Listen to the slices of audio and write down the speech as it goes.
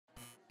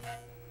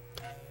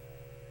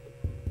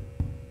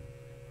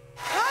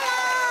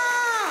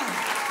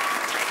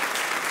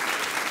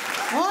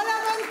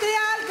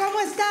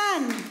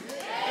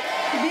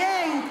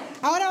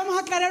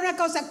agarrar una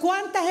cosa.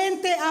 ¿Cuánta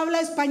gente habla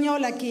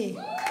español aquí?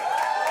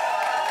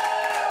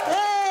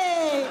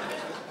 ¡Hey!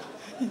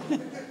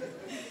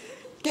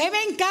 Que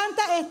me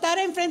encanta estar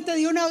enfrente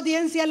de una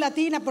audiencia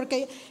latina,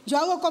 porque yo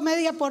hago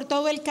comedia por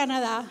todo el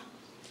Canadá.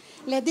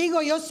 Les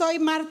digo, yo soy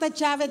Marta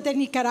Chaves de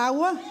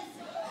Nicaragua.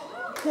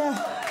 Yeah.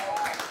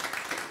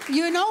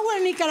 You know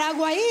where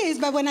Nicaragua is,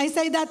 but when I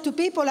say that to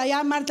people, I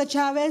am Marta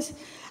Chaves,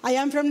 I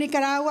am from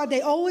Nicaragua.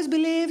 They always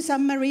believe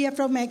I'm Maria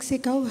from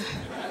Mexico,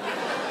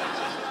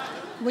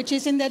 which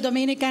is in the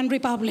Dominican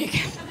Republic.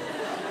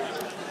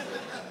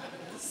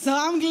 So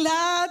I'm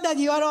glad that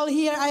you are all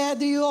here.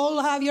 Do you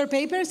all have your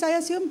papers, I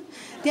assume?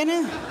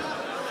 ¿Tienen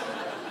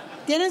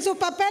sus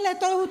papeles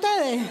todos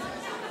ustedes?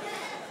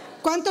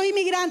 ¿Cuántos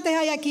inmigrantes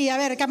hay aquí? A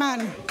ver, come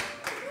on.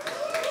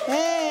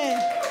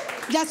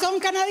 ¿Ya son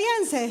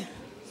canadienses?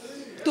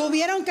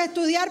 Tuvieron que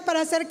estudiar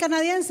para ser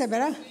canadienses,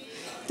 ¿verdad?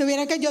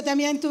 Yo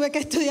también tuve que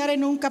estudiar y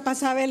nunca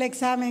pasaba el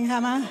examen,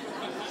 jamás.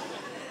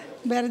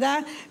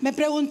 ¿Verdad? Me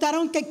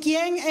preguntaron que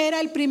quién era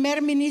el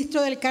primer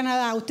ministro del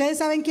Canadá. ¿Ustedes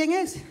saben quién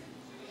es?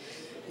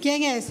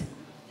 ¿Quién es?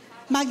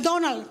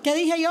 McDonald. ¿Qué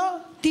dije yo?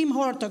 Tim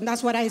Horton.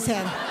 That's what I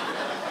said.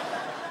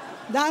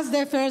 That's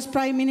the first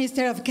Prime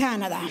Minister of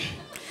Canada.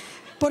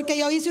 Porque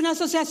yo hice una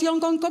asociación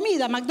con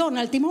comida.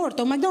 McDonald, Tim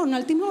Horton,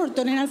 McDonald, Tim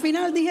Horton. Y al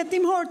final dije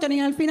Tim Horton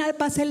y al final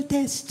pasé el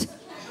test.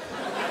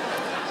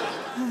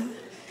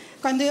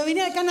 Cuando yo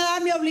vine a Canadá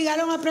me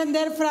obligaron a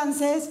aprender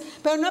francés,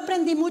 pero no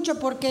aprendí mucho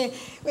porque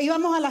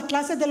íbamos a las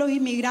clases de los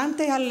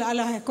inmigrantes, a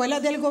las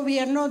escuelas del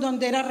gobierno,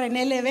 donde era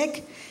René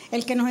Lévesque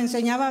el que nos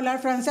enseñaba a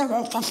hablar francés.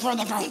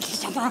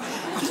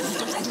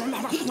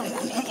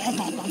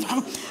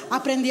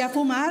 Aprendí a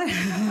fumar,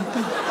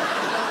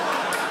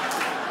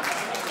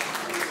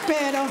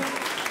 pero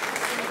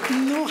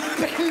no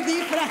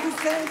aprendí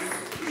francés.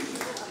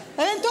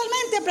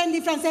 Eventualmente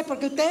aprendí francés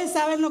porque ustedes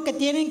saben lo que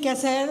tienen que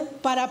hacer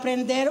para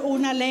aprender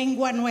una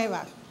lengua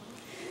nueva.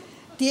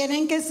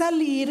 Tienen que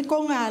salir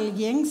con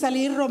alguien,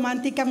 salir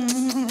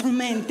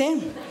románticamente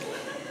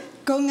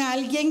con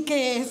alguien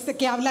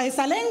que habla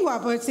esa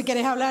lengua. Pues si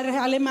quieres hablar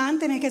alemán,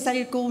 tienes que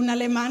salir con una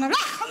alemana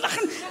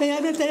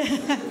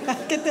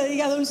que te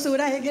diga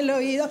dulzuras en el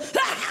oído.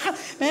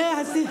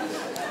 Así.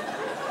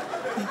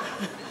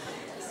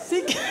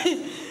 Así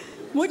que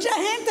mucha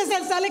gente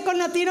se sale con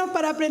latinos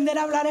para aprender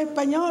a hablar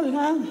español,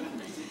 ¿no?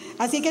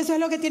 Así que eso es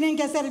lo que tienen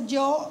que hacer.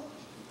 Yo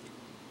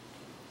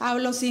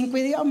hablo 5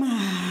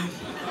 idiomas.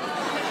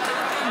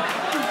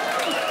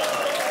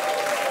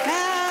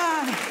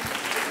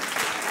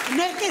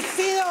 No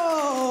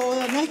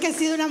es que he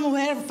sido una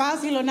mujer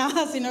fácil o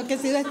nada, sino que he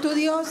sido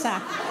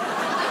estudiosa.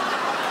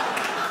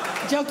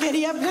 Yo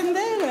quería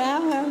aprender,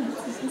 ¿verdad?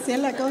 Así es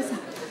la cosa.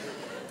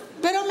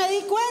 Pero me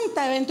di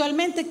cuenta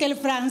eventualmente que el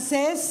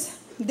francés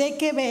de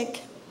Quebec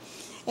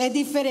es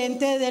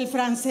diferente del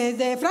francés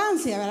de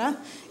Francia, ¿verdad?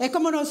 Es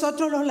como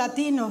nosotros los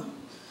latinos.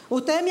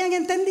 Ustedes me han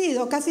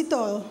entendido casi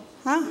todo,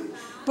 ¿ah?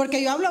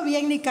 Porque yo hablo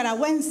bien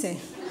nicaragüense.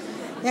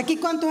 ¿Y aquí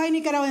cuántos hay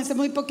nicaragüenses?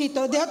 Muy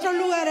poquitos. ¿De otros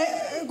lugares?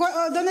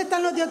 ¿Dónde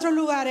están los de otros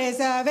lugares?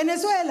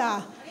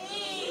 ¿Venezuela?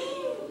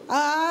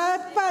 ¡Ay,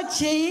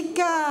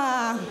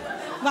 pachica!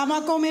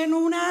 Vamos a comer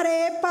una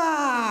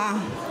arepa.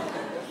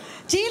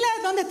 ¿Chile?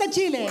 ¿Dónde está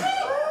Chile?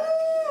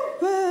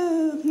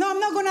 No, I'm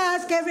not going to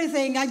ask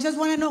everything. I just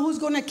want to know who's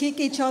going to kick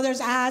each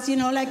other's ass, you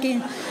know, like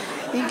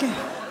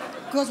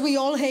because we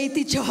all hate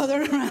each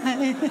other,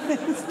 right?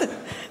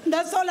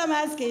 That's all I'm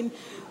asking.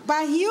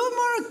 But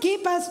humor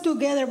keeps us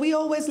together. We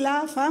always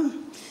laugh, huh?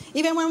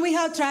 Even when we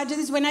have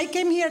tragedies. When I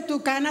came here to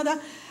Canada,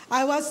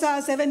 I was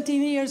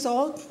 17 years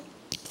old,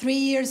 3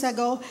 years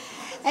ago.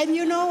 And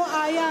you know,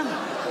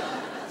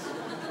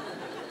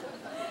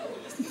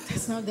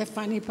 that's not the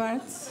funny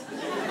parts.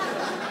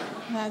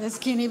 The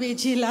skinny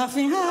bitchy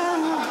laughing.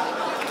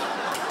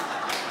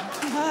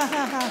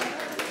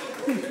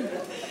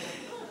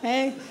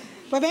 Hey.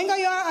 Pues vengo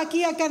yo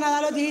aquí a Canadá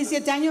a los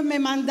 17 años. Me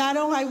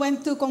mandaron, I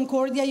went to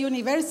Concordia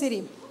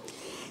University.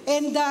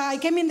 And I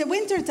came in the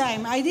winter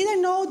time. I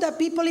didn't know that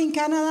people in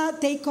Canada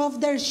take off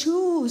their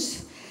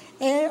shoes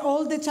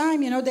all the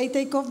time. You know, they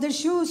take off their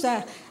shoes.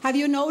 Have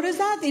you noticed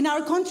that? In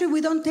our country, we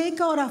don't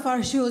take out of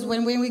our shoes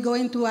when we go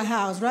into a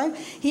house, right?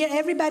 Here,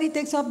 everybody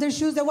takes off their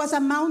shoes. There was a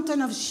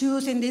mountain of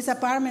shoes in this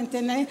apartment,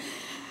 and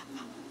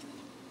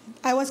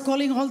I was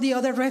calling all the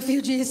other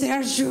refugees, there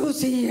are shoes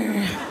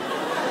here.